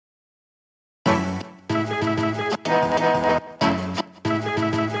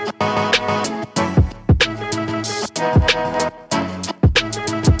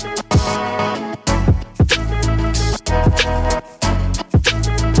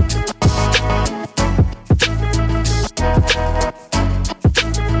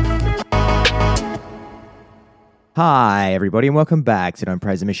Hi, everybody, and welcome back to Don't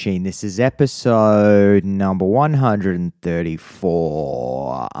Praise the Machine. This is episode number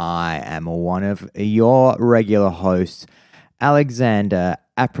 134. I am one of your regular hosts, Alexander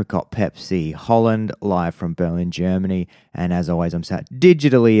Apricot Pepsi Holland, live from Berlin, Germany. And as always, I'm sat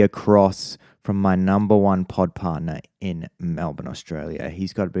digitally across from my number one pod partner in Melbourne, Australia.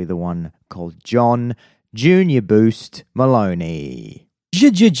 He's got to be the one called John Junior Boost Maloney.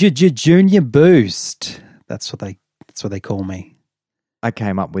 Junior Boost. That's what they call me. I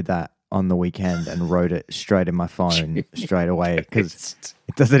came up with that on the weekend and wrote it straight in my phone straight away because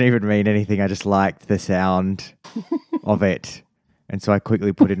it doesn't even mean anything. I just liked the sound of it. And so I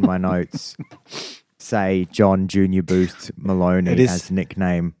quickly put in my notes, say John Junior Boost Maloney as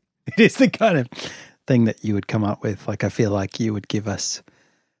nickname. It is the kind of thing that you would come up with. Like, I feel like you would give us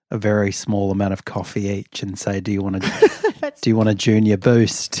a very small amount of coffee each and say, do you want a Junior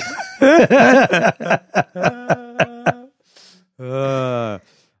Boost?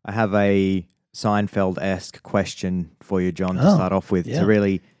 I have a Seinfeld-esque question for you, John, to start off with, to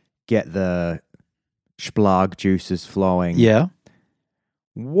really get the splag juices flowing. Yeah.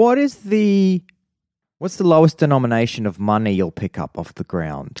 What's the lowest denomination of money you'll pick up off the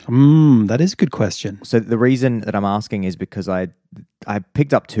ground? That is a good question. So the reason that I'm asking is because I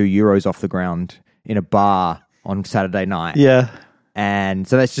picked up €2 off the ground in a bar on Saturday night. Yeah. And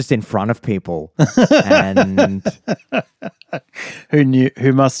so that's just in front of people. And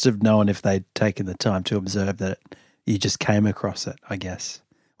who must have known if they'd taken the time to observe that you just came across it, I guess.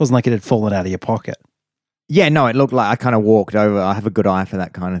 It wasn't like it had fallen out of your pocket. Yeah, no, it looked like I kind of walked over. I have a good eye for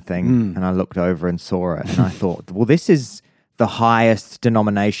that kind of thing. And I looked over and saw it. And I thought, well, this is the highest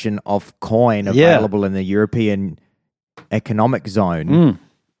denomination of coin available in the European Economic Zone.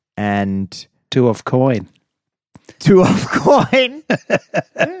 And two of coin.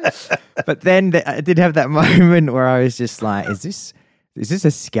 But then I did have that moment where I was just like, is this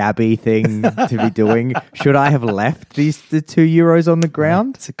a scabby thing to be doing? Should I have left the €2 on the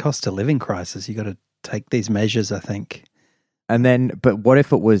ground? It's a cost of living crisis. You got to take these measures, I think. And then, but what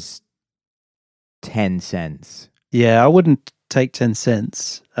if it was 10 cents? Yeah, I wouldn't take 10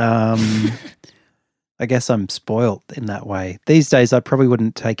 cents. I guess I'm spoilt in that way. These days, I probably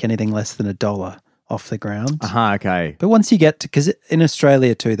wouldn't take anything less than $1 off the ground. Okay. But once you get to, because in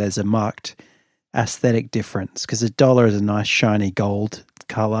Australia too, there's a marked aesthetic difference because $1 is a nice shiny gold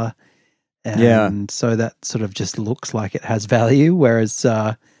color. And so that sort of just looks like it has value. Whereas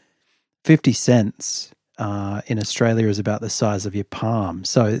 50 cents in Australia is about the size of your palm.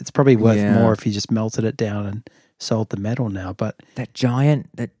 So it's probably worth more if you just melted it down and sold the metal now. But that giant,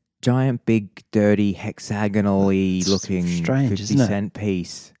 big, dirty, hexagonally looking strange, 50 cent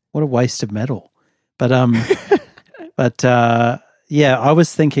piece. What a waste of metal. But I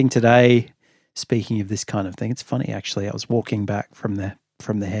was thinking today, speaking of this kind of thing, it's funny actually. I was walking back from the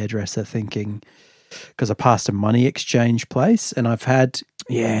hairdresser thinking, because I passed a money exchange place, and I've had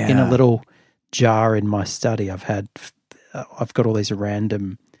in a little jar in my study, I've got all these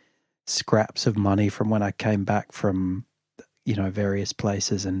random scraps of money from when I came back from various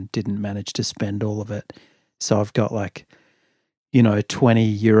places and didn't manage to spend all of it. So I've got 20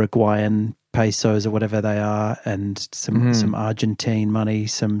 Uruguayan pesos or whatever they are, and some Argentine money,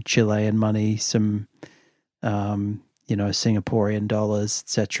 some Chilean money, some Singaporean dollars,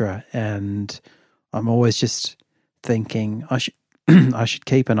 etc. And I'm always just thinking I should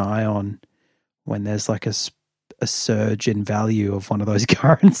keep an eye on when there's like a surge in value of one of those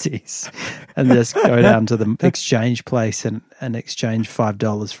currencies, and just go down to the exchange place and exchange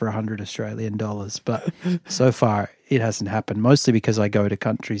 $5 for 100 Australian dollars. But so far it hasn't happened, mostly because I go to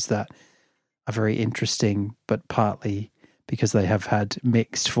countries that are very interesting, but partly because they have had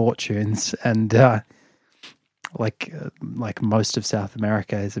mixed fortunes. And like most of South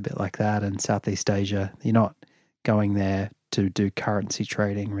America is a bit like that, and Southeast Asia, you're not going there to do currency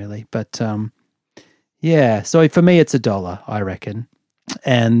trading really. But so for me it's $1, I reckon.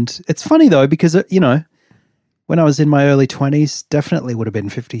 And it's funny though, because when I was in my early 20s, definitely would have been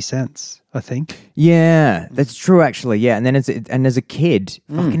 50 cents, I think. Yeah, that's true actually. Yeah, and then as a kid,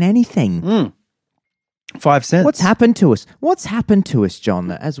 fucking anything. 5 cents. What's happened to us? John,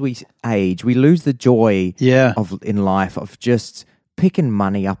 that as we age, we lose the joy in life of just picking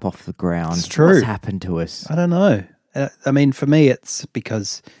money up off the ground. It's true. What's happened to us? I don't know. I mean, for me, it's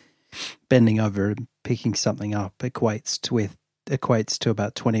because bending over and picking something up equates to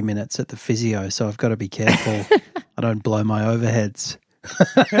about 20 minutes at the physio, so I've got to be careful I don't blow my overheads.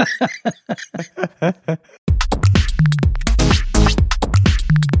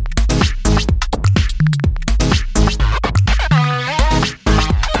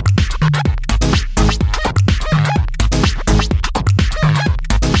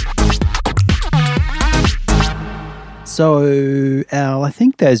 So, Al, I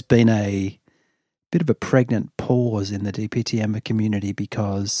think there's been a bit of a pregnant pause in the DPTM community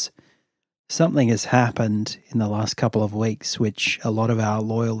because something has happened in the last couple of weeks, which a lot of our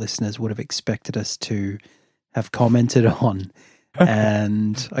loyal listeners would have expected us to have commented on.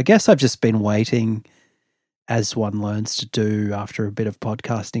 And I guess I've just been waiting, as one learns to do after a bit of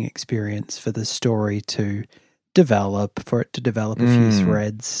podcasting experience, for the story to develop, for it to develop a few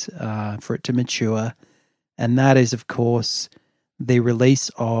threads, for it to mature. And that is, of course, the release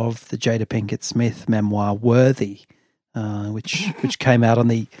of the Jada Pinkett Smith memoir, Worthy, which came out on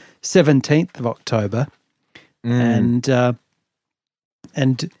the 17th of October. And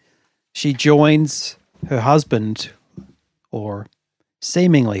she joins her husband, or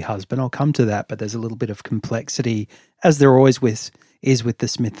seemingly husband. I'll come to that, but there's a little bit of complexity, as there always is with the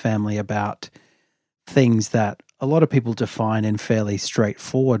Smith family, about things that a lot of people define in fairly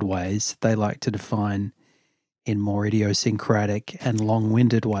straightforward ways. They like to define in more idiosyncratic and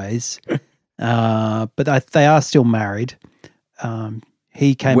long-winded ways. But they are still married.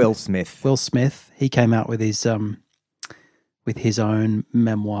 Will Smith. He came out with his own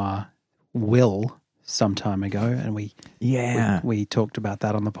memoir, Will, some time ago, and we talked about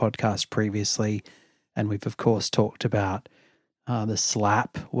that on the podcast previously, and we've of course talked about the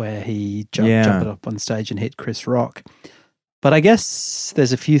slap where he jumped up on stage and hit Chris Rock. But I guess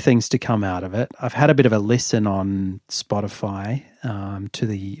there's a few things to come out of it. I've had a bit of a listen on Spotify to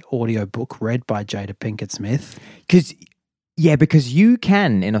the audiobook read by Jada Pinkett Smith. Because you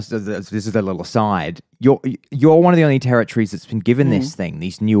can, this is a little aside, you're one of the only territories that's been given this thing,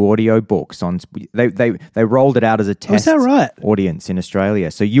 these new audio books. They rolled it out as a test audience in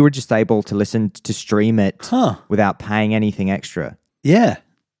Australia. So you were just able to stream it without paying anything extra. Yeah,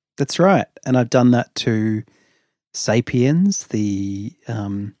 that's right. And I've done that to Sapiens, the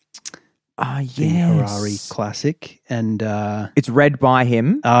Harari classic, and it's read by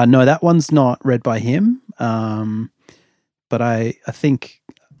him. No, that one's not read by him. But I think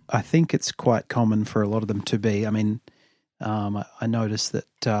it's quite common for a lot of them to be. I mean, I noticed that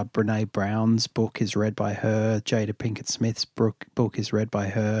Brene Brown's book is read by her. Jada Pinkett Smith's book is read by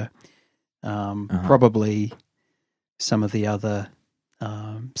her. Probably some of the other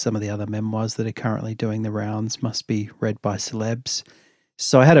memoirs that are currently doing the rounds must be read by celebs.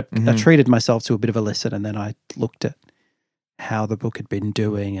 So I treated myself to a bit of a listen, and then I looked at how the book had been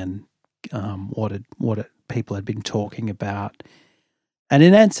doing and what people had been talking about. And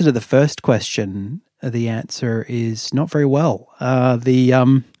in answer to the first question, the answer is not very well.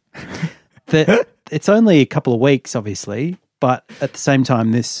 It's only a couple of weeks, obviously, but at the same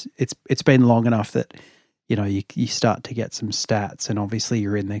time, it's been long enough that you start to get some stats, and obviously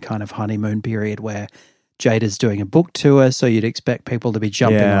you're in the kind of honeymoon period where Jada's doing a book tour, so you'd expect people to be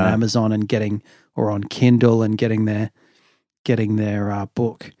jumping on Amazon and or on Kindle and getting their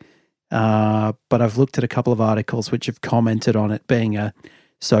book. But I've looked at a couple of articles which have commented on it being a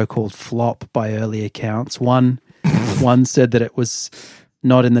so-called flop by early accounts. One said that it was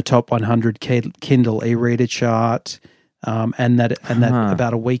not in the top 100 Kindle e-reader chart, and that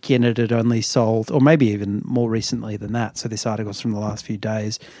about a week in it had only sold, or maybe even more recently than that. So this article's from the last few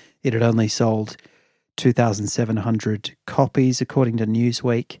days. It had only sold 2,700 copies, according to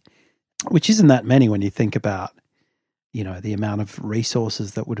Newsweek, which isn't that many when you think about the amount of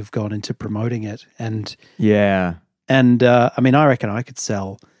resources that would have gone into promoting it. And I mean, I reckon I could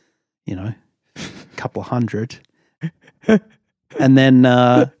sell, a couple of hundred. and then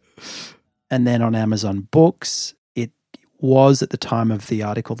on Amazon Books, it was, at the time of the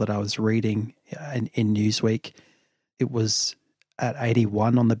article that I was reading in Newsweek, it was at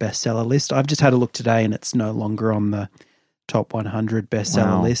 81 on the bestseller list. I've just had a look today, and it's no longer on the top 100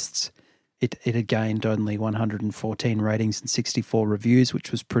 bestseller lists. It had gained only 114 ratings and 64 reviews,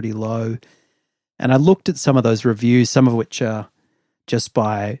 which was pretty low. And I looked at some of those reviews, some of which are just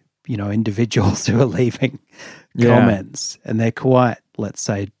by, individuals who are leaving comments, and they're quite, let's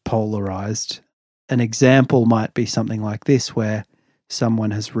say, polarized. An example might be something like this, where someone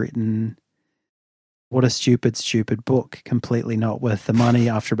has written, "What a stupid, stupid book, completely not worth the money.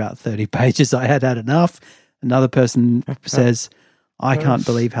 After about 30 pages, I had enough." Another person says, "I can't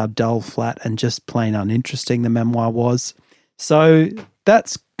believe how dull, flat, and just plain uninteresting the memoir was." So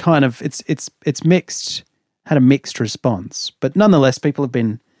that's kind of it's mixed, had a mixed response, but nonetheless, people have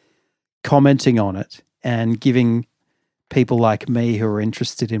been commenting on it and giving people like me who are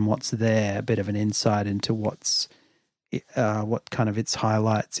interested in what's there a bit of an insight into what kind of its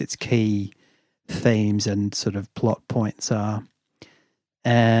highlights, its key themes and sort of plot points are.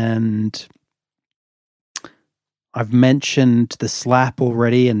 And I've mentioned the slap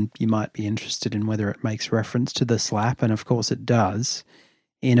already, and you might be interested in whether it makes reference to the slap, and of course it does,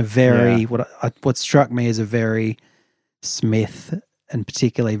 in a very, what struck me as a very Smith, and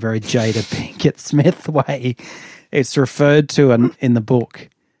particularly very Jada Pinkett Smith way. It's referred to in the book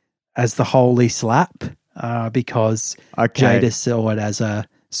as the holy slap, because Jada saw it as a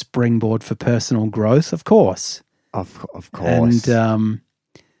springboard for personal growth, of course. Of course. And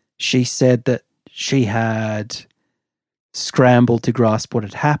she said that she had scrambled to grasp what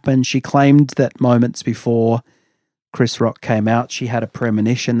had happened. She claimed that moments before Chris Rock came out, she had a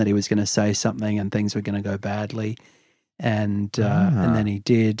premonition that he was going to say something and things were going to go badly. And then he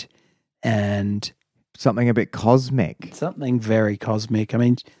did. And something a bit cosmic. Something very cosmic. I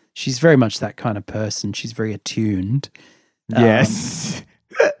mean, she's very much that kind of person. She's very attuned. Yes.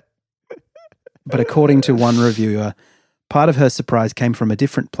 But according to one reviewer, part of her surprise came from a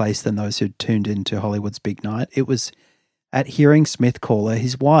different place than those who'd tuned into Hollywood's Big Night. It was at hearing Smith call her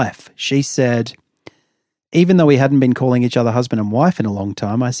his wife. She said, even though we hadn't been calling each other husband and wife in a long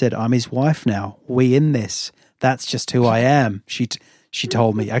time, I said, I'm his wife now. We in this. That's just who I am. She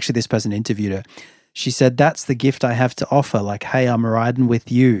told me. Actually, this person interviewed her. She said, that's the gift I have to offer. Like, hey, I'm riding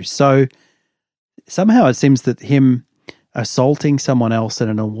with you. So somehow it seems that him assaulting someone else at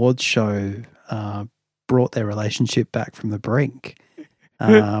an awards show brought their relationship back from the brink.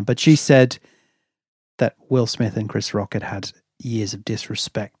 But she said that Will Smith and Chris Rock had years of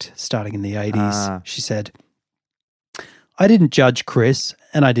disrespect starting in the 80s. She said, I didn't judge Chris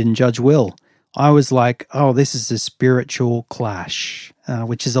and I didn't judge Will. I was like, oh, this is a spiritual clash,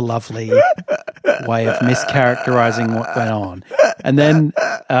 which is a lovely way of mischaracterizing what went on.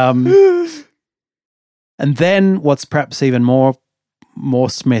 And then what's perhaps even more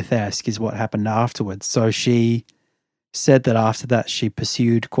Smith-esque is what happened afterwards. So she said that after that she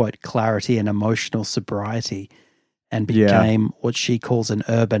pursued, quote, clarity and emotional sobriety and became what she calls an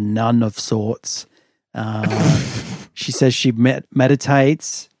urban nun of sorts. She says she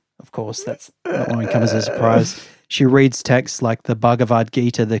meditates. Of course, that's not going to come as a surprise. She reads texts like the Bhagavad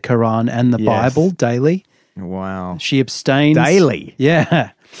Gita, the Quran, and the Bible daily. Wow. She abstains. Daily?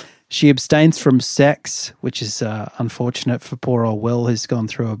 Yeah. She abstains from sex, which is unfortunate for poor old Will, who's gone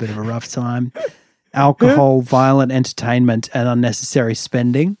through a bit of a rough time. Alcohol, violent entertainment, and unnecessary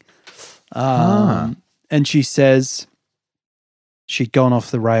spending. And she says she'd gone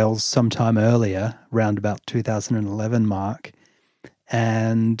off the rails sometime earlier, around about 2011 mark,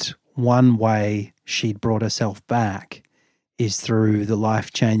 and one way she'd brought herself back is through the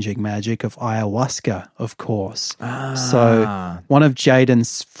life-changing magic of ayahuasca, of course. So one of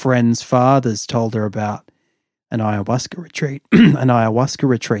Jaden's friend's fathers told her about an ayahuasca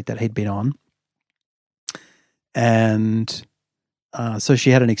retreat that he'd been on. And so she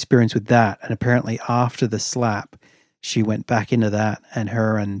had an experience with that. And apparently after the slap, she went back into that, and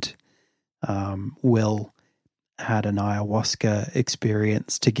her and Will had an ayahuasca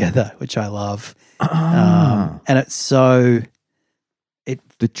experience together, which I love. And it's so...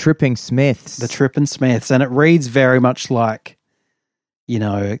 The Tripping Smiths. The Tripping Smiths. And it reads very much like, you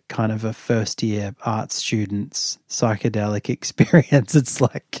know, kind of a first-year art student's psychedelic experience. It's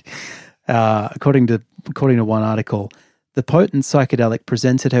like, according to one article, the potent psychedelic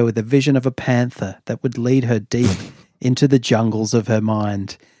presented her with a vision of a panther that would lead her deep into the jungles of her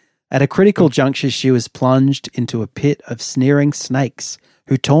mind. At a critical juncture, she was plunged into a pit of sneering snakes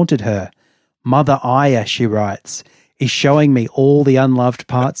who taunted her. Mother Aya, she writes, is showing me all the unloved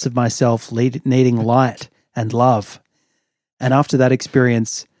parts of myself needing light and love. And after that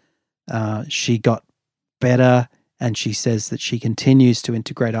experience, she got better, and she says that she continues to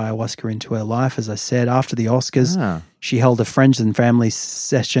integrate ayahuasca into her life. As I said, after the Oscars, she held a friends and family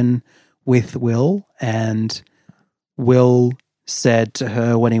session with Will, and Will said to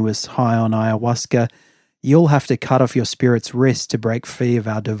her when he was high on ayahuasca, you'll have to cut off your spirit's wrist to break free of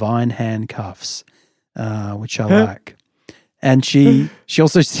our divine handcuffs, which I like. And she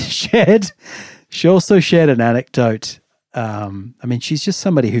also shared an anecdote. I mean, she's just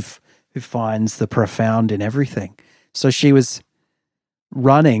somebody who finds the profound in everything. So she was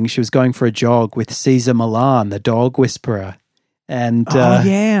going for a jog with Caesar Milan, the dog whisperer. And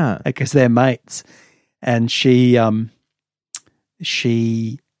because they're mates. And she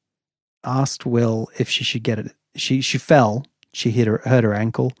asked Will if she should get it. She fell she hurt her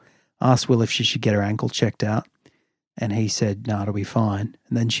ankle, asked Will if she should get her ankle checked out. And he said, no, it'll be fine.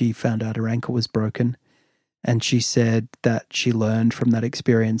 And then she found out her ankle was broken. And she said that she learned from that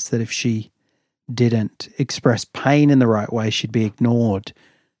experience that if she didn't express pain in the right way, she'd be ignored,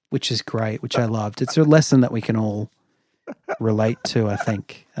 which is great, which I loved. It's a lesson that we can all relate to, I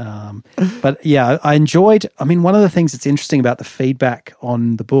think. But yeah, I enjoyed, one of the things that's interesting about the feedback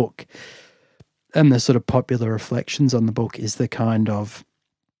on the book and the sort of popular reflections on the book is the kind of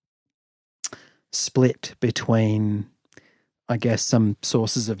split between, I guess, some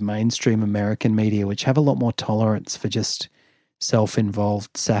sources of mainstream American media, which have a lot more tolerance for just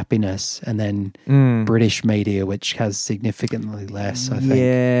self-involved sappiness, and then British media, which has significantly less, I think.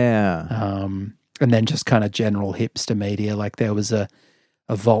 Yeah. And then just kind of general hipster media. Like there was a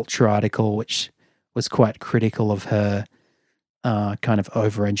Vulture article which was quite critical of her kind of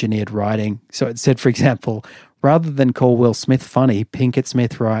over-engineered writing. So it said, for example, rather than call Will Smith funny, Pinkett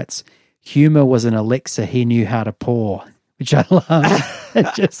Smith writes, humor was an elixir he knew how to pour, which I love.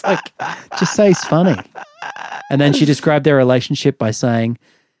 just say he's funny. And then she described their relationship by saying,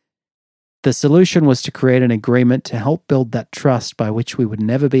 the solution was to create an agreement to help build that trust by which we would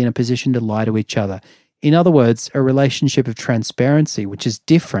never be in a position to lie to each other. In other words, a relationship of transparency, which is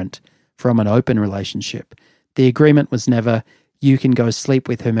different from an open relationship. The agreement was never, you can go sleep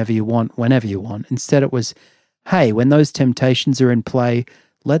with whomever you want, whenever you want. Instead, it was, hey, when those temptations are in play,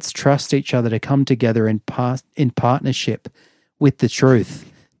 let's trust each other to come together in partnership with the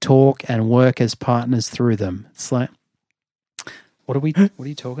truth, talk and work as partners through them. It's like, what are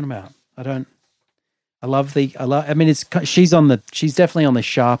you talking about? She's definitely on the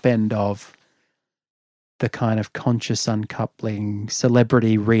sharp end of the kind of conscious uncoupling,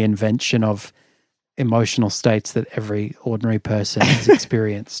 celebrity reinvention of emotional states that every ordinary person has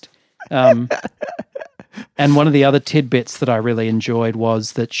experienced. And one of the other tidbits that I really enjoyed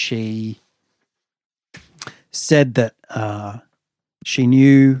was that she said that she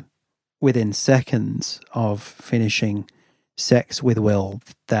knew within seconds of finishing sex with Will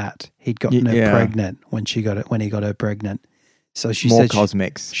that he'd gotten her pregnant when he got her pregnant. So she said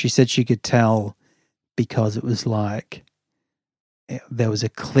cosmics. She said she could tell because it was like there was a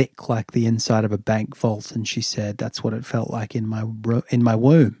click like the inside of a bank vault, and she said that's what it felt like in my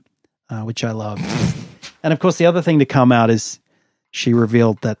womb, which I loved. And of course, the other thing to come out is she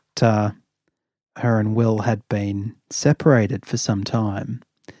revealed that her and Will had been separated for some time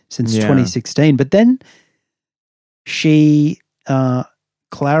since 2016, but then she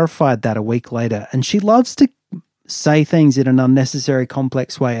clarified that a week later, and she loves to say things in an unnecessary,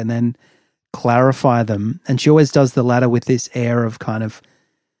 complex way and then clarify them. And she always does the latter with this air of kind of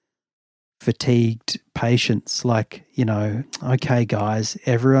fatigued patience, like, okay, guys,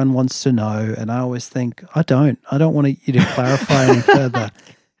 everyone wants to know. And I always think, I don't want you to clarify any further.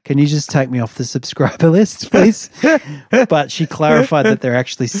 Can you just take me off the subscriber list, please? But she clarified that they're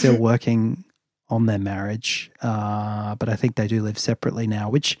actually still working on their marriage, but I think they do live separately now,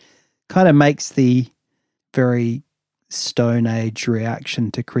 which kind of makes the very Stone Age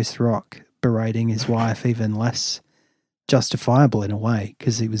reaction to Chris Rock berating his wife even less justifiable in a way,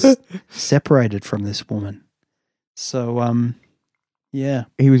 because he was separated from this woman. So, yeah.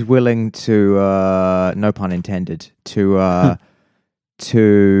 He was willing to, no pun intended, to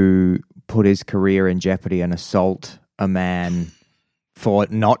put his career in jeopardy and assault a man for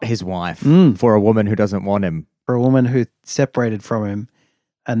not his wife, for a woman who doesn't want him. For a woman who separated from him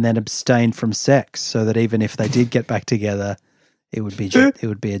and then abstained from sex, so that even if they did get back together, it would be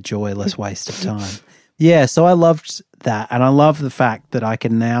a joyless waste of time. Yeah, so I loved that, and I love the fact that I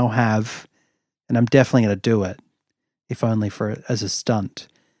can now have, and I'm definitely going to do it, if only as a stunt,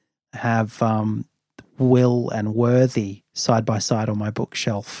 have Will and Worthy side by side on my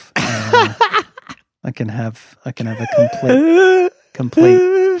bookshelf. I can have a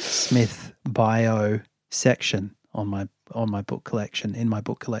complete Smith bio section on my book collection, in my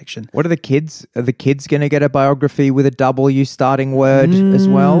book collection. What are the kids going to get a biography with a W starting word as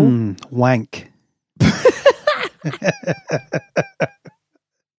well? Wank.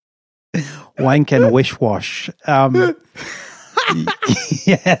 Wank and wish wash. Yeah,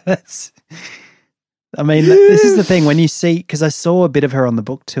 this is the thing when you see, because I saw a bit of her on the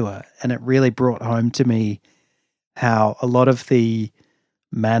book tour, and it really brought home to me how a lot of the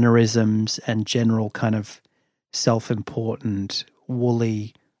mannerisms and general kind of self-important,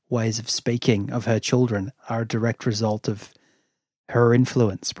 woolly ways of speaking of her children are a direct result of her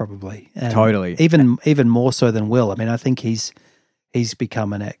influence, probably. And totally. Even more so than Will. I think he's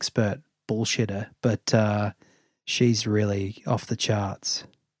become an expert bullshitter, but she's really off the charts.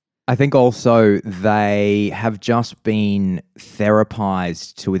 I think also they have just been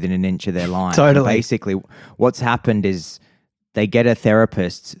therapized to within an inch of their life. Totally. And basically, what's happened is they get a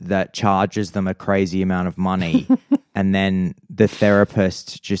therapist that charges them a crazy amount of money, and then the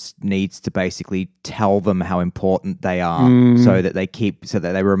therapist just needs to basically tell them how important they are, so that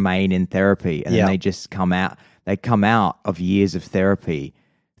they remain in therapy, and then they just come out. They come out of years of therapy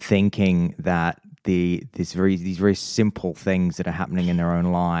thinking that these very simple things that are happening in their own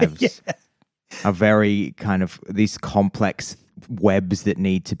lives are very kind of these complex webs that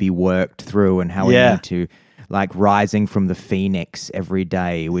need to be worked through, and how we need to, like rising from the phoenix every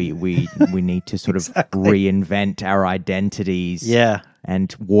day. We need to sort of reinvent our identities,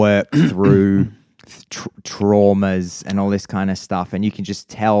 and work through traumas and all this kind of stuff. And you can just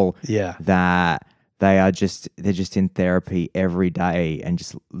tell that they're just in therapy every day and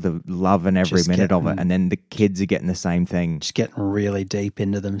just loving every minute of it. And then the kids are getting the same thing. Just getting really deep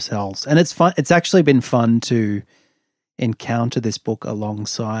into themselves. And it's fun. It's actually been fun to encounter this book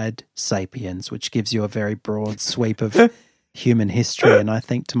alongside Sapiens, which gives you a very broad sweep of human history. And I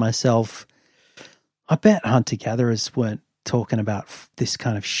think to myself, I bet hunter-gatherers weren't talking about this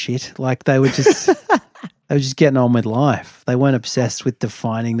kind of shit. Like they were just... They were just getting on with life. They weren't obsessed with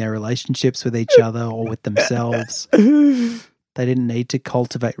defining their relationships with each other or with themselves. They didn't need to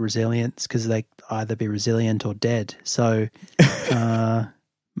cultivate resilience because they either be resilient or dead. So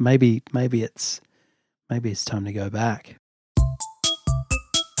maybe it's time to go back.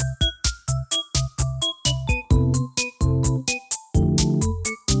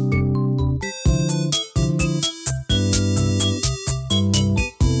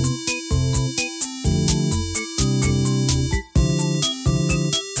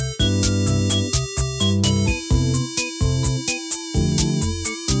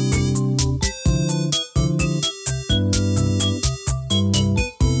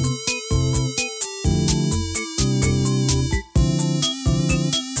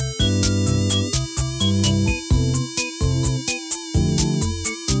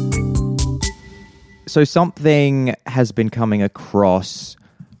 So something has been coming across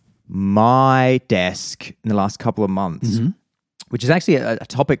my desk in the last couple of months, which is actually a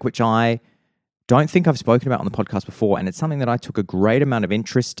topic which I don't think I've spoken about on the podcast before, and it's something that I took a great amount of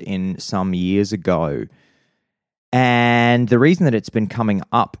interest in some years ago. And the reason that it's been coming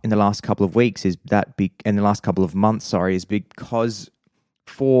up in the last couple of weeks is in the last couple of months, is because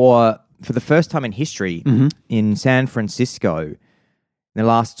for the first time in history in San Francisco, in the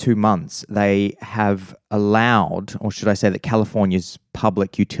last 2 months, they have allowed, or should I say that California's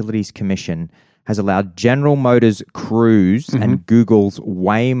Public Utilities Commission has allowed General Motors Cruise and Google's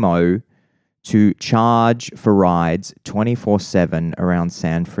Waymo to charge for rides 24/7 around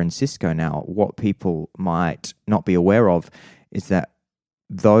San Francisco. Now, what people might not be aware of is that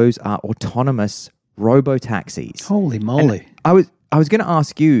those are autonomous robo-taxis. Holy moly. And I was going to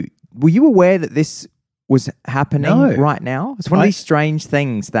ask you, were you aware that this was happening right now? It's one of these strange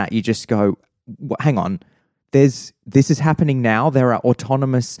things that you just go, hang on, this is happening now? There are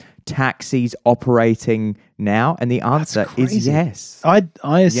autonomous taxis operating now? And the answer is yes. I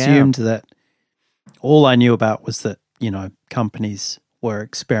assumed that all I knew about was that, companies were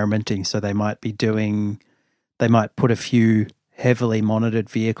experimenting, so they might put a few heavily monitored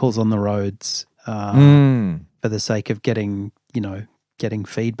vehicles on the roads for the sake of getting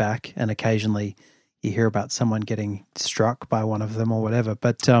feedback, and occasionally you hear about someone getting struck by one of them or whatever.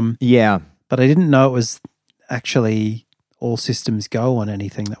 But but I didn't know it was actually all systems go on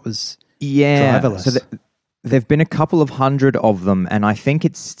anything that was driverless. So there've been a couple of hundred of them, and I think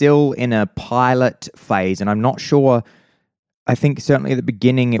it's still in a pilot phase, and I'm not sure. I think certainly at the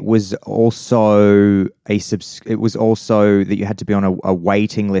beginning it was also that you had to be on a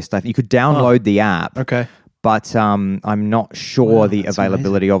waiting list. I think you could download the app. Okay. But I'm not sure the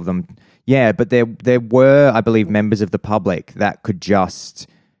availability of them. Yeah, but there were, I believe, members of the public that could just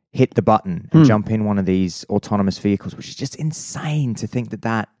hit the button and jump in one of these autonomous vehicles, which is just insane to think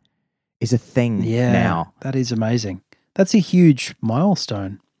that is a thing now. That is amazing. That's a huge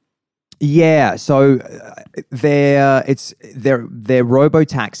milestone. Yeah, so they're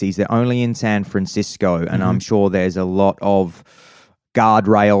robo-taxis. They're only in San Francisco, and I'm sure there's a lot of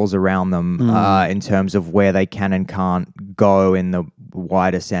guardrails around them in terms of where they can and can't go in the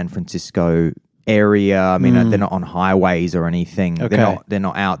wider San Francisco area. I mean, they're not on highways or anything. Okay. They're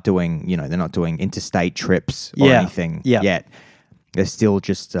not out doing, they're not doing interstate trips or anything yet. They're still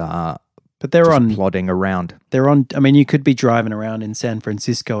just but they're just plodding around. I mean, you could be driving around in San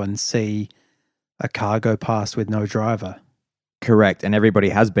Francisco and see a car go past with no driver. Correct. And everybody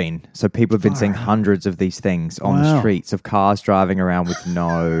has been. So people have been seeing Far out. hundreds of these things on the Wow. streets of cars driving around with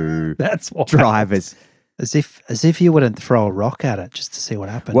no That's wild. drivers. As if you wouldn't throw a rock at it just to see what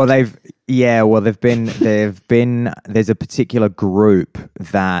happened. Well, there's a particular group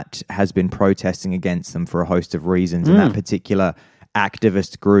that has been protesting against them for a host of reasons. And that particular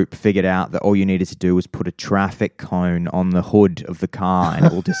activist group figured out that all you needed to do was put a traffic cone on the hood of the car and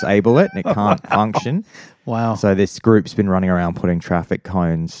it will disable it and it can't function. Wow. So this group's been running around putting traffic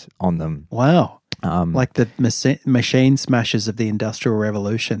cones on them. Wow. Like the machine smashers of the Industrial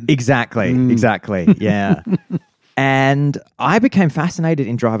Revolution. Exactly. Yeah. And I became fascinated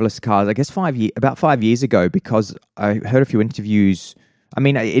in driverless cars, I guess about 5 years ago, because I heard a few interviews. I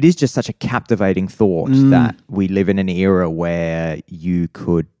mean, it is just such a captivating thought that we live in an era where you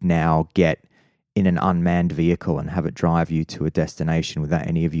could now get in an unmanned vehicle and have it drive you to a destination without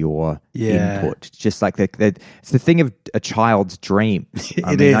any of your input. Just like it's the thing of a child's dream.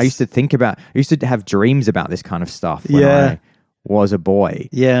 I used to have dreams about this kind of stuff when I was a boy.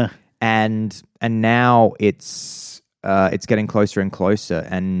 Yeah. And now it's getting closer and closer.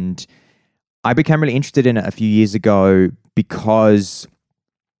 And I became really interested in it a few years ago because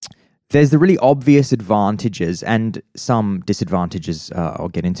there's the really obvious advantages and some disadvantages I'll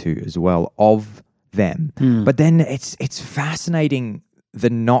get into as well of them. But then it's fascinating the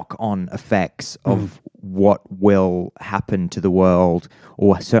knock-on effects of what will happen to the world,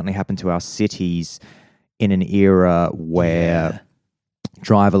 or certainly happen to our cities, in an era where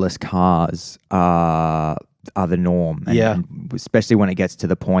driverless cars are the norm. And especially when it gets to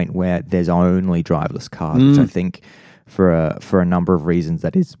the point where there's only driverless cars, which I think for a number of reasons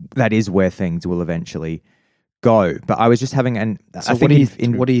that is where things will eventually go. But I was just having So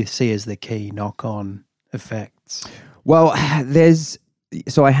what do you see as the key knock-on effects? Well, there's the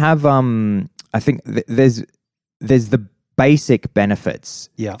basic benefits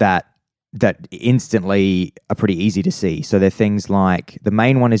that instantly are pretty easy to see. So they're things like, the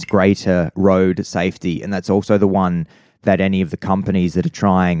main one is greater road safety, and that's also the one that any of the companies that are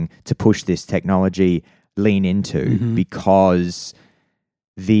trying to push this technology lean into, because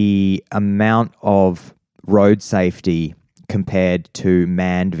the amount of road safety compared to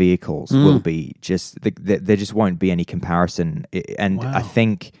manned vehicles will be there just won't be any comparison. And I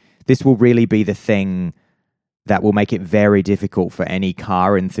think this will really be the thing that will make it very difficult for any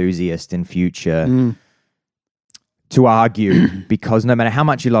car enthusiast in future to argue, because no matter how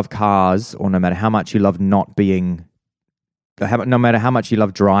much you love cars, or no matter how much you love no matter how much you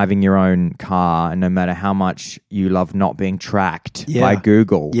love driving your own car, and no matter how much you love not being tracked by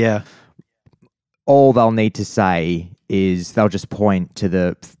Google, all they'll need to say is they'll just point to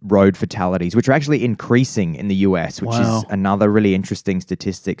the road fatalities, which are actually increasing in the US, which is another really interesting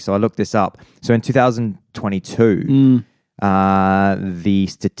statistic. So I looked this up. So in 2022, the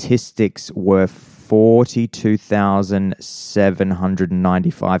statistics were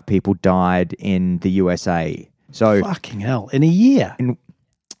 42,795 people died in the USA. So fucking hell, in a year. In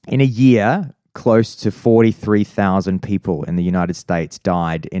a year, close to 43,000 people in the United States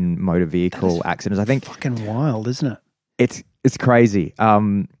died in motor vehicle accidents. I think fucking wild, isn't it? It's crazy.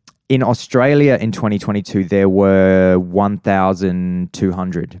 In Australia in 2022, there were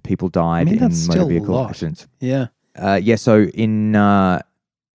 1,200 people died in motor vehicle accidents. Yeah. So in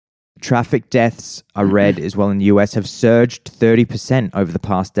traffic deaths, I read as well in the US, have surged 30% over the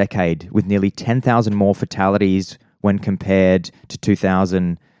past decade, with nearly 10,000 more fatalities when compared to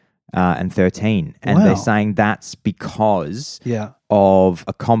 2013. And they're saying that's because of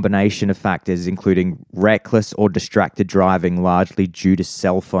a combination of factors, including reckless or distracted driving, largely due to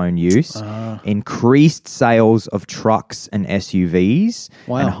cell phone use, increased sales of trucks and SUVs,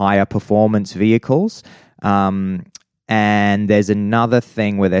 and higher performance vehicles. And there's another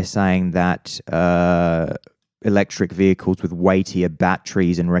thing where they're saying that electric vehicles with weightier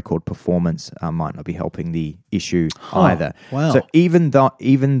batteries and record performance might not be helping the issue either. Wow. So even though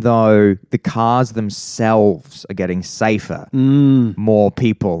the cars themselves are getting safer, more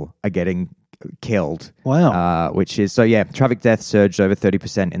people are getting killed. Wow. Which is traffic deaths surged over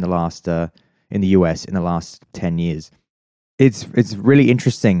 30% in the last in the US in the last 10 years. It's really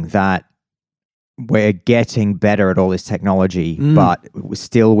interesting that we're getting better at all this technology, but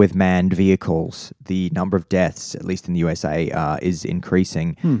still with manned vehicles, the number of deaths, at least in the USA, is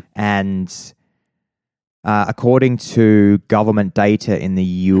increasing. And according to government data in the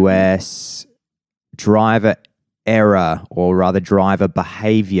US, driver error, or rather driver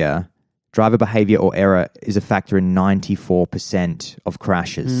behavior or error is a factor in 94% of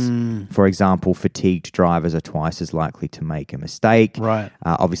crashes. For example, fatigued drivers are twice as likely to make a mistake. Right.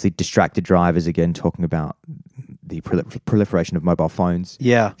 Obviously, distracted drivers, again, talking about the proliferation of mobile phones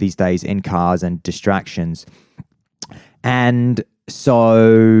Yeah. these days in cars and distractions. And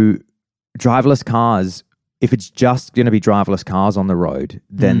so driverless cars, if it's just going to be driverless cars on the road,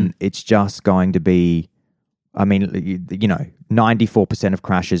 then it's just going to be, 94% of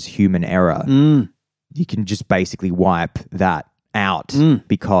crashes, human error. You can just basically wipe that out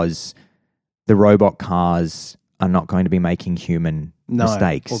because the robot cars are not going to be making human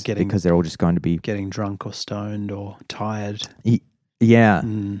mistakes because they're all just going to be getting drunk or stoned or tired. Yeah.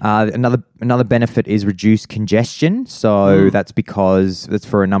 Another benefit is reduced congestion. So that's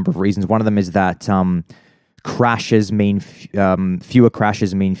for a number of reasons. One of them is that crashes mean fewer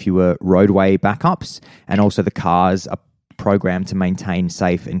crashes mean fewer roadway backups, and also the cars are programmed to maintain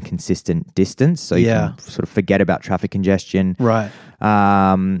safe and consistent distance. So you can sort of forget about traffic congestion. Right.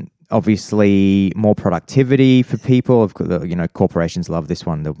 Obviously, more productivity for people. Corporations love this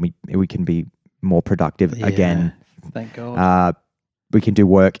one. We can be more productive again. Thank God. We can do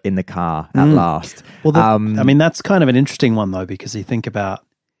work in the car at last. Well, that's kind of an interesting one, though, because you think about,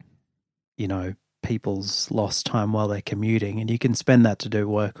 people's lost time while they're commuting, and you can spend that to do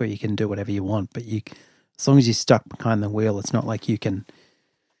work or you can do whatever you want. But as long as you're stuck behind the wheel, it's not like you can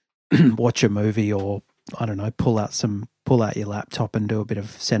watch a movie or, I don't know, pull out your laptop and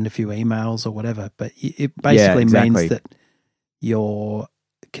send a few emails or whatever. But it basically means that your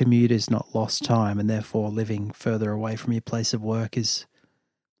commute is not lost time, and therefore living further away from your place of work is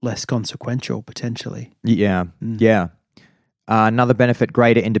less consequential potentially. Yeah. Another benefit,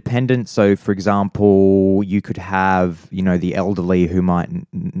 greater independence. So, for example, you could have, the elderly who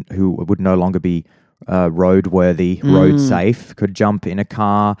would no longer be roadworthy, road safe, could jump in a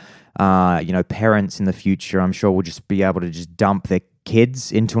car. Parents in the future, I'm sure, will just be able to just dump their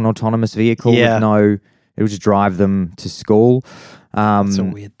kids into an autonomous vehicle it will just drive them to school. That's a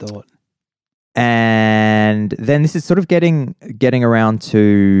weird thought. And then this is sort of getting around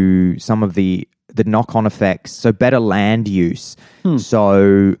to some of the knock-on effects. So better land use.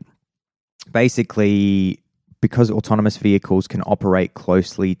 So basically, because autonomous vehicles can operate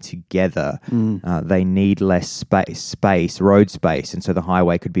closely together, they need less road space, and so the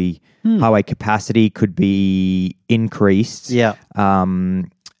highway capacity could be increased. Yeah.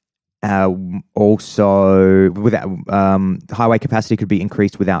 Also, without highway capacity could be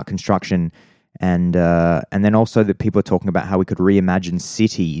increased without construction, and then also that people are talking about how we could reimagine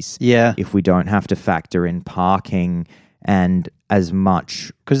cities if we don't have to factor in parking and as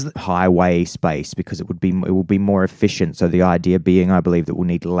much highway space, because it will be more efficient. So the idea being, I believe, that we'll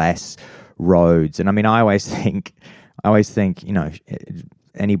need less roads. And I always think,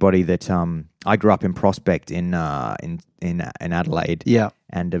 anybody that I grew up in Prospect in Adelaide. Yeah.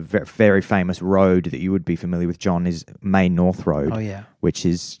 And a very famous road that you would be familiar with, John, is Main North Road. Oh, yeah. Which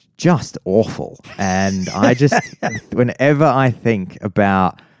is just awful. And I just, whenever I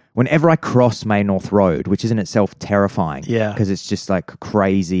cross Main North Road, which is in itself terrifying. Yeah. Because it's just like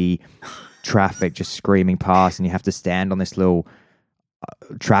crazy traffic just screaming past, and you have to stand on this little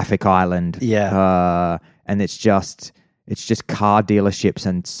traffic island. Yeah. And it's just car dealerships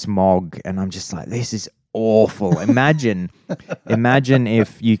and smog. And I'm just like, this is awful. Imagine if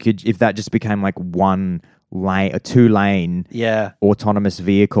that just became like one lane, a 2-lane autonomous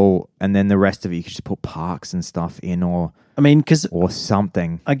vehicle, and then the rest of it you could just put parks and stuff in, or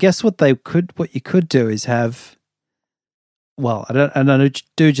something. I guess what you could do is have. Well, I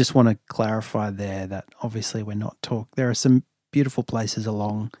do just want to clarify there that obviously we're not there are some beautiful places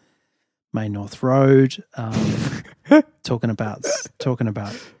along Main North Road. Talking about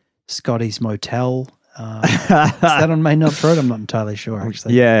Scotty's Motel. Is that on Main North Road? I'm not entirely sure,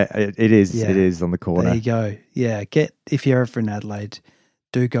 actually. Yeah, it is. Yeah. It is on the corner. There you go. Yeah, if you're ever in Adelaide,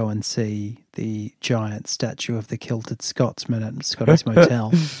 do go and see the giant statue of the kilted Scotsman at Scotty's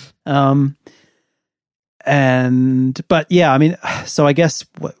Motel. So I guess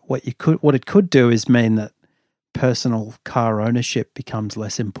what it could do is mean that personal car ownership becomes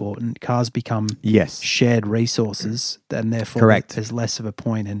less important. Cars become shared resources, and therefore there's less of a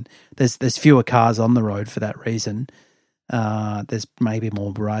point. And there's fewer cars on the road for that reason. There's maybe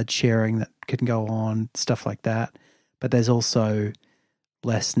more ride sharing that can go on, stuff like that. But there's also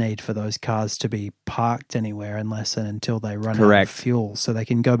less need for those cars to be parked anywhere until they run out of fuel, so they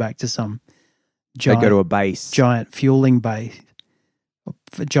can go back to some they go to a base, giant fueling base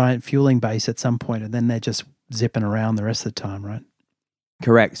at some point, and then they're just zipping around the rest of the time, right?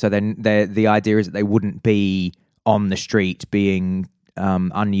 Correct. So then the idea is that they wouldn't be on the street being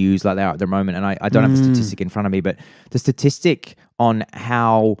unused like they are at the moment. And I don't have the statistic in front of me, but the statistic on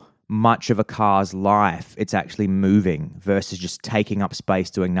how much of a car's life it's actually moving versus just taking up space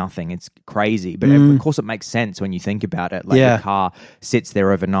doing nothing. It's crazy. But of course it makes sense when you think about it. Like the car sits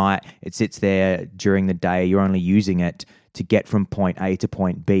there overnight. It sits there during the day. You're only using it to get from point A to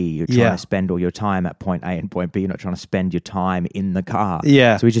point B. You're trying to spend all your time at point A and point B. You're not trying to spend your time in the car.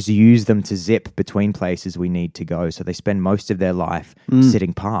 Yeah. So we just use them to zip between places we need to go. So they spend most of their life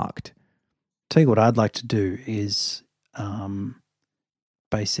sitting parked. Tell you what I'd like to do is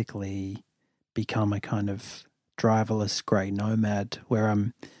basically become a kind of driverless grey nomad where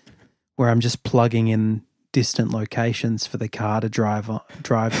I'm just plugging in distant locations for the car to drive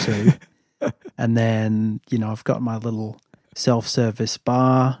to. And then, I've got my little self-service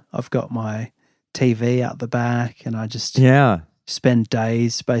bar. I've got my TV out the back, and I just spend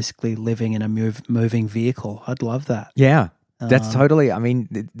days basically living in a moving vehicle. I'd love that. Yeah, that's totally. I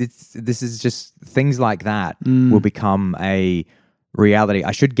mean, this is just things like that will become a reality.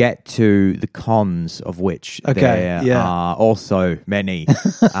 I should get to the cons of which there are also many.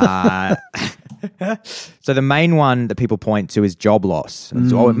 So the main one that people point to is job loss.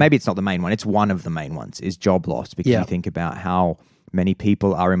 Or maybe it's not the main one. It's one of the main ones is job loss because you think about how many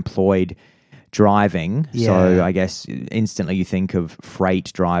people are employed driving. Yeah. So I guess instantly you think of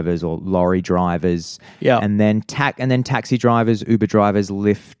freight drivers or lorry drivers. Yeah. And then taxi drivers, Uber drivers,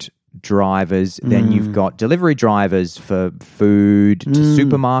 Lyft drivers. Then you've got delivery drivers for food to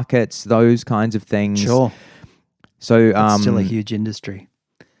supermarkets, those kinds of things. Sure. So it's still a huge industry.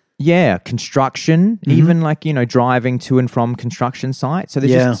 Yeah, construction, even driving to and from construction sites. So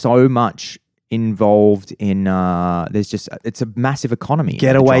there's just so much involved in it's a massive economy.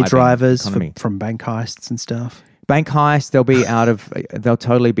 Getaway drivers from bank heists and stuff. Bank heists, they'll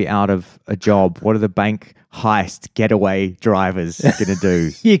totally be out of a job. What are the bank heist getaway drivers going to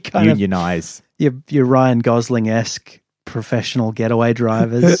do? Unionize. You're Ryan Gosling-esque professional getaway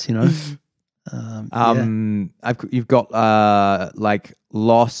drivers, You've got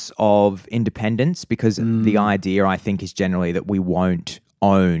loss of independence because the idea I think is generally that we won't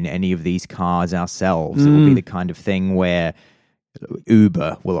own any of these cars ourselves. It will be the kind of thing where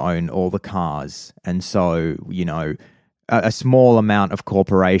Uber will own all the cars, and so a small amount of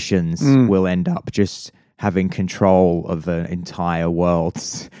corporations will end up just having control of an entire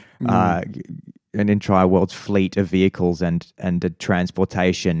world's fleet of vehicles and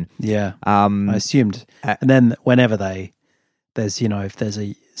transportation. Yeah, I assumed. And then whenever there's if there's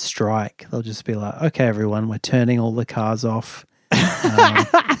a strike, they'll just be like, okay, everyone, we're turning all the cars off.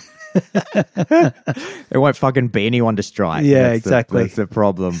 There won't fucking be anyone to strike. Yeah, exactly. That's the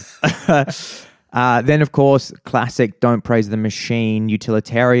problem. Then, of course, classic don't praise the machine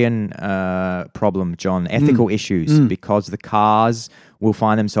utilitarian problem, John. Ethical issues because the cars will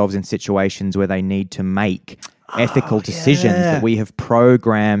find themselves in situations where they need to make ethical decisions that we have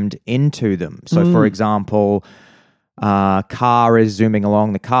programmed into them. So, for example, car is zooming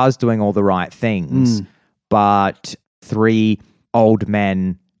along. The car's doing all the right things, but 3 old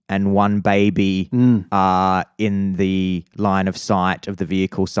men and 1 baby are in the line of sight of the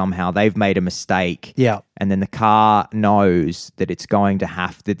vehicle somehow. They've made a mistake. Yeah. And then the car knows that it's going to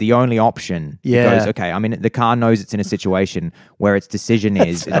have that the only option goes, okay, I mean, the car knows it's in a situation where its decision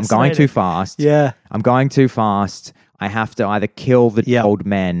is, I'm going too fast. Yeah. I'm going too fast. I have to either kill the old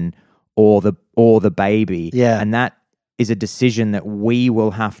men or the baby. Yeah. And that is a decision that we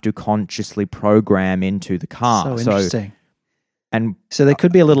will have to consciously program into the car. So interesting. And so there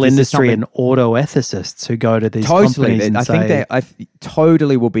could be a little industry in auto ethicists who go to these companies and I think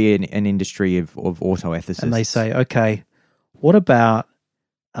totally will be an industry of auto ethicists. And they say, okay, what about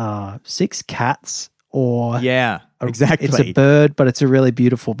 6 cats or exactly. It's a bird, but it's a really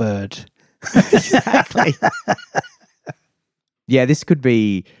beautiful bird. Exactly. Yeah, this could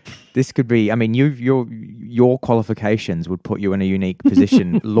be. I mean, your qualifications would put you in a unique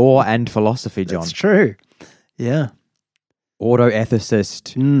position, law and philosophy, John. That's true. Yeah. Auto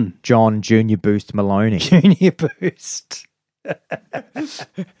ethicist John Junior Boost Maloney. Junior Boost.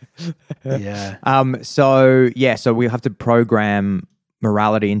 Yeah. So we have to program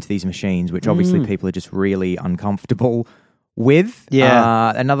morality into these machines, which obviously people are just really uncomfortable with.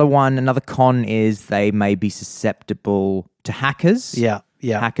 Yeah. Another con is they may be susceptible to hackers. Yeah.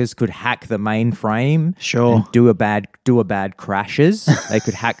 Yeah. Hackers could hack the mainframe. Sure. And do a bad crashes. They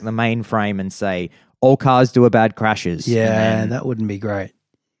could hack the mainframe and say, all cars do a bad crashes. Yeah, that wouldn't be great.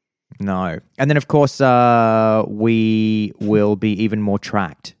 No. And then, of course, we will be even more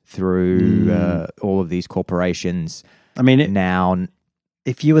tracked through all of these corporations. I mean, now,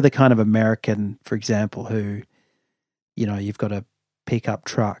 if you were the kind of American, for example, who, you've got a pickup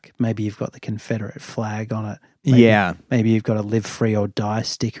truck. Maybe you've got the Confederate flag on it. Maybe you've got a live free or die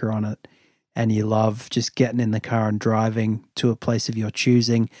sticker on it, and you love just getting in the car and driving to a place of your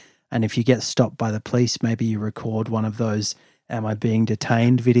choosing. And if you get stopped by the police, maybe you record one of those "Am I being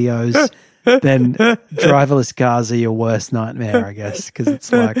detained?" videos. Then driverless cars are your worst nightmare, I guess, because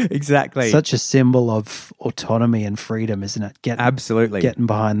it's like exactly such a symbol of autonomy and freedom, isn't it? Absolutely. Getting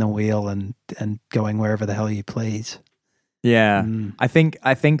behind the wheel and going wherever the hell you please. Yeah. I think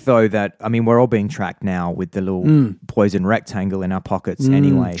though that, I mean, we're all being tracked now with the little poison rectangle in our pockets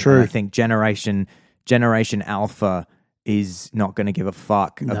anyway. True. And I think Generation Alpha is not going to give a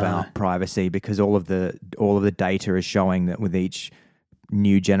fuck about privacy, because all of the data is showing that with each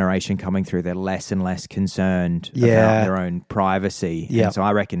new generation coming through, they're less and less concerned about their own privacy. Yep. And so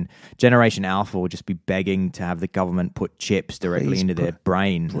I reckon Generation Alpha will just be begging to have the government put chips directly into their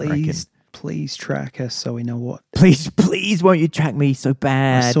brain. Please track us so we know what. Please, won't you track me so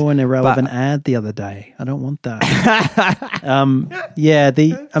bad? I saw an irrelevant ad the other day. I don't want that.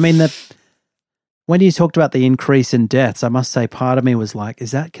 When you talked about the increase in deaths, I must say part of me was like,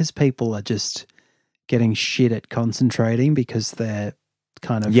 is that because people are just getting shit at concentrating because they're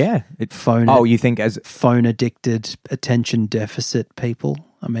kind of phone addicted, attention deficit people?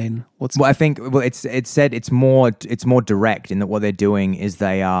 I mean, I think it's said it's more direct in that what they're doing is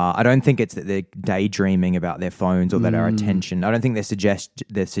I don't think it's that they're daydreaming about their phones or that our attention. I don't think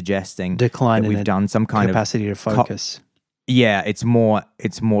they're suggesting decline that we've done some kind capacity to focus. It's more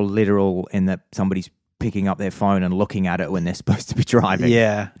literal in that somebody's picking up their phone and looking at it when they're supposed to be driving.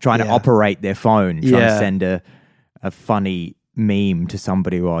 Trying to operate their phone, trying to send a funny meme to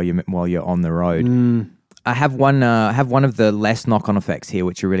somebody while you're on the road. I have one of the less knock-on effects here,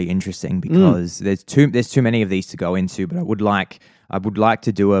 which are really interesting because there's too many of these to go into. But I would like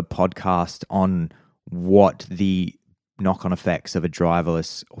to do a podcast on what the knock-on effects of a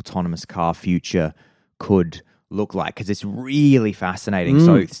driverless autonomous car future could look like, because it's really fascinating.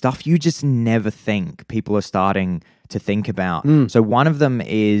 So stuff you just never think people are starting to think about. So one of them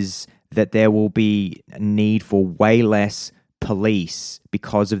is that there will be a need for way less police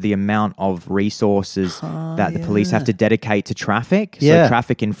because of the amount of resources that the police have to dedicate to traffic. So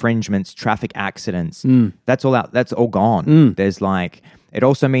traffic infringements, traffic accidents, that's all gone. There's it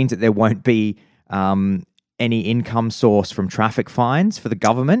also means that there won't be any income source from traffic fines for the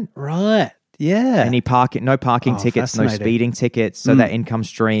government. Right. Yeah. No parking tickets, no speeding tickets. So that income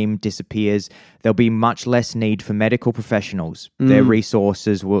stream disappears. There'll be much less need for medical professionals. Their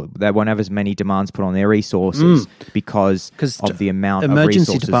resources they won't have as many demands put on their resources because of the amount of resources.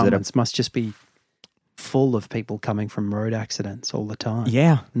 Emergency departments must just be full of people coming from road accidents all the time.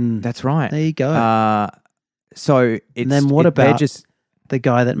 Yeah, that's right. There you go. And then what about the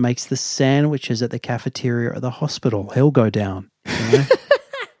guy that makes the sandwiches at the cafeteria at the hospital? He'll go down. You know?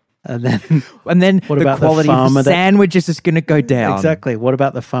 And then what the about quality the farmer of the sandwiches is going to go down. Exactly. What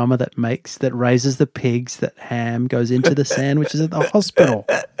about the farmer that raises the pigs, that ham goes into the sandwiches at the hospital?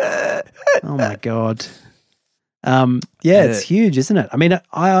 Oh my God. It's huge, isn't it? I mean,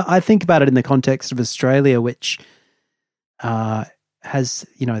 I think about it in the context of Australia, which has,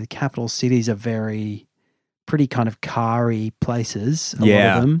 the capital cities are pretty kind of car-y places, a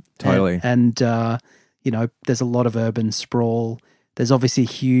lot of them. Totally. And there's a lot of urban sprawl. There's obviously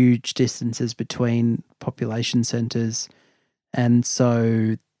huge distances between population centres. And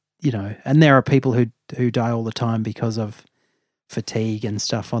so, and there are people who die all the time because of fatigue and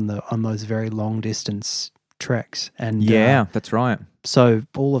stuff on those very long distance treks. And that's right. So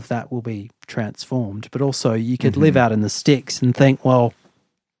all of that will be transformed. But also you could live out in the sticks and think, well,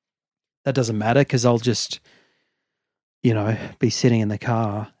 that doesn't matter because I'll just, be sitting in the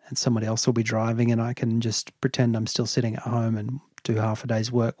car and somebody else will be driving and I can just pretend I'm still sitting at home and do half a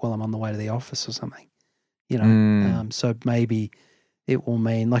day's work while I'm on the way to the office or something, so maybe it will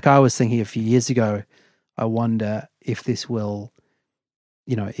mean, like I was thinking a few years ago, I wonder if this will,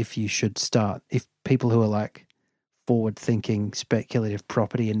 if people who are like forward-thinking speculative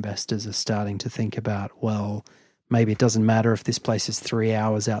property investors are starting to think about, well, maybe it doesn't matter if this place is 3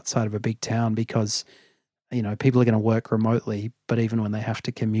 hours outside of a big town because, people are going to work remotely, but even when they have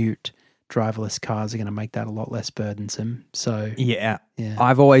to commute, driverless cars are going to make that a lot less burdensome. So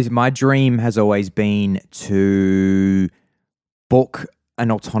my dream has always been to book an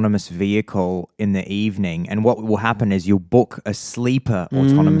autonomous vehicle in the evening, and what will happen is you'll book a sleeper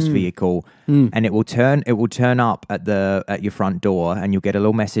autonomous vehicle, and it will turn up at your front door, and you'll get a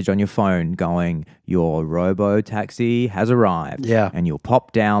little message on your phone going, "Your robo taxi has arrived." And you'll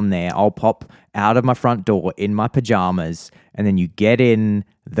pop down there. I'll pop out of my front door in my pajamas, and then you get in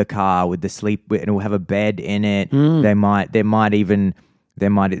the car with the sleep, and it will have a bed in it. There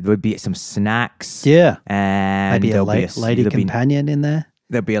would be some snacks. Yeah. And Maybe a lady companion in there.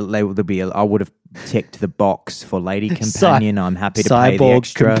 I would have ticked the box for lady companion. I'm happy to pay the Cyborg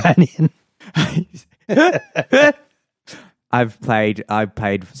extra. companion. I've paid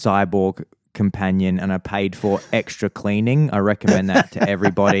cyborg companion, and I paid for extra cleaning. I recommend that to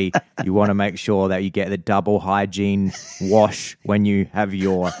everybody. You want to make sure that you get the double hygiene wash when you have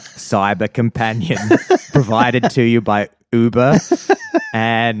your cyber companion provided to you by Uber.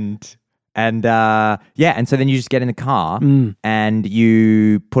 And so then you just get in the car and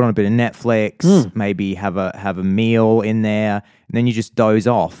you put on a bit of Netflix, maybe have a meal in there, and then you just doze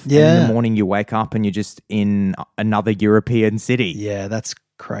off. Yeah. And in the morning you wake up and you're just in another European city. Yeah, that's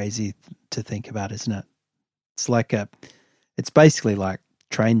crazy to think about, isn't it? It's basically like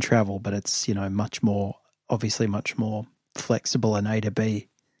train travel, but it's, much more flexible and A to B.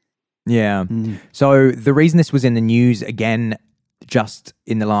 Yeah. So the reason this was in the news again just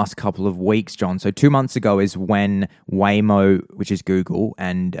in the last couple of weeks, John. So 2 months ago is when Waymo, which is Google,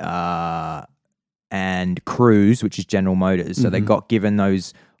 and Cruise, which is General Motors, so they got given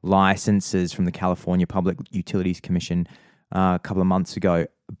those licenses from the California Public Utilities Commission a couple of months ago.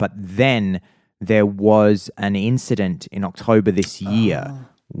 But then there was an incident in October this year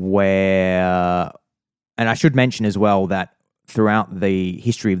where, and I should mention as well that throughout the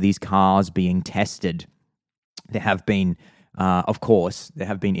history of these cars being tested, there have been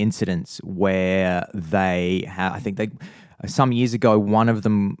incidents where some years ago, one of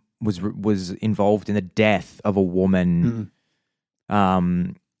them was involved in the death of a woman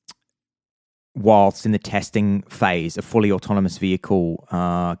whilst in the testing phase. A fully autonomous vehicle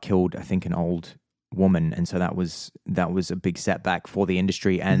killed, I think, an old woman, and so that was a big setback for the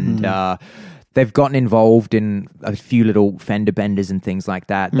industry. And they've gotten involved in a few little fender benders and things like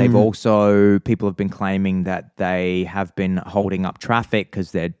that. They've also, people have been claiming that they have been holding up traffic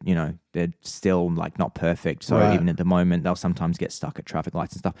because they're still like not perfect. So even at the moment, they'll sometimes get stuck at traffic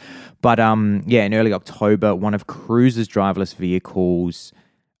lights and stuff. But in early October, one of Cruise's driverless vehicles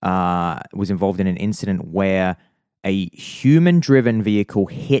was involved in an incident where a human-driven vehicle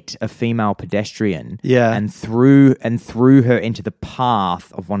hit a female pedestrian and threw her into the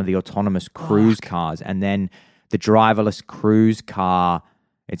path of one of the autonomous Cruise cars. And then the driverless Cruise car,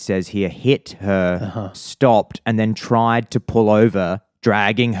 it says here, hit her, stopped, and then tried to pull over,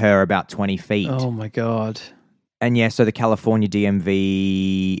 dragging her about 20 feet. Oh, my God. And so the California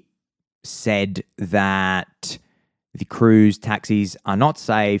DMV said that the Cruise taxis are not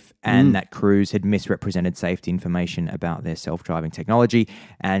safe and that Cruise had misrepresented safety information about their self-driving technology.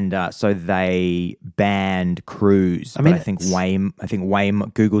 And so they banned Cruise. I think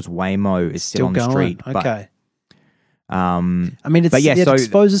Waymo, Google's Waymo is still on the street. Okay. But it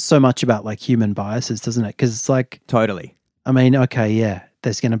exposes so much about like human biases, doesn't it? Because it's like... Totally.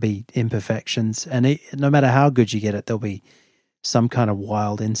 There's going to be imperfections. And no matter how good you get it, there'll be some kind of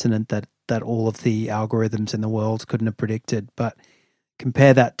wild incident that all of the algorithms in the world couldn't have predicted. But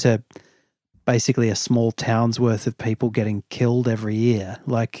compare that to basically a small town's worth of people getting killed every year.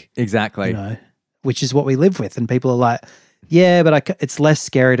 Like, exactly. Which is what we live with. And people are like, yeah, but it's less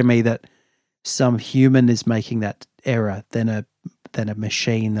scary to me that some human is making that error than a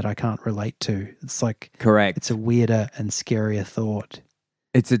machine that I can't relate to. It's like, correct. It's a weirder and scarier thought.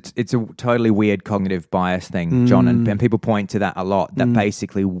 It's a totally weird cognitive bias thing, John, and people point to that a lot, that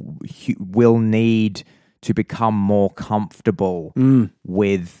basically we'll need to become more comfortable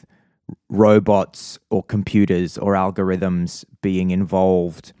with robots or computers or algorithms being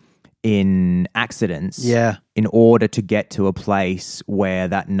involved in accidents in order to get to a place where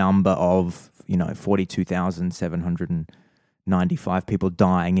that number of, 42,795 people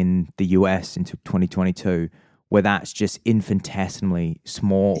dying in the US into 2022, where that's just infinitesimally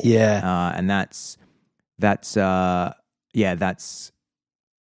small. Yeah. And that's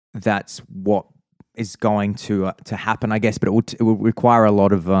what is going to happen, I guess. But it will require a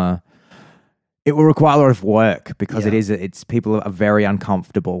lot of work because it's people are very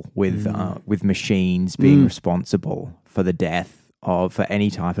uncomfortable with machines being responsible for the death for any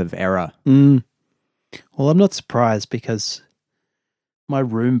type of error. Well, I'm not surprised because my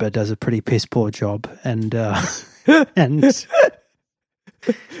Roomba does a pretty piss poor job, and and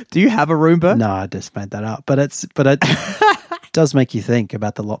do you have a Roomba? No, I just made that up. But it does make you think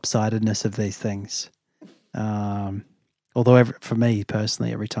about the lopsidedness of these things. Although for me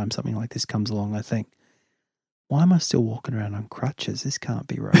personally, every time something like this comes along, I think, why am I still walking around on crutches? This can't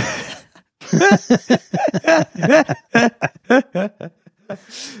be right.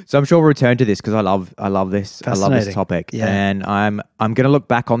 So I'm sure we'll return to this because I love this. I love this topic. Yeah. And I'm going to look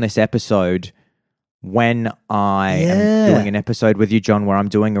back on this episode when I am doing an episode with you, John, where I'm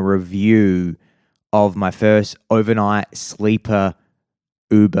doing a review of my first overnight sleeper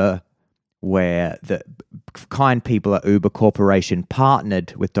Uber, where the kind people at Uber Corporation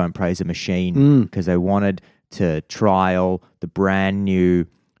partnered with Don't Praise a Machine because they wanted to trial the brand new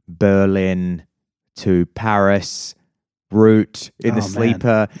Berlin to Paris route in the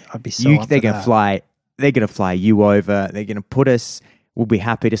sleeper. I'd be so up they're for gonna that. fly. They're gonna fly you over. They're gonna put us. We'll be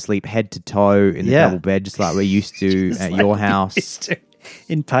happy to sleep head to toe in the double bed, just like we used to at your house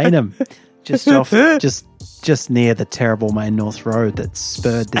in Paynham, just off, just near the terrible Main North Road that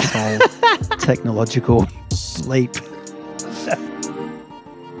spurred this whole technological leap.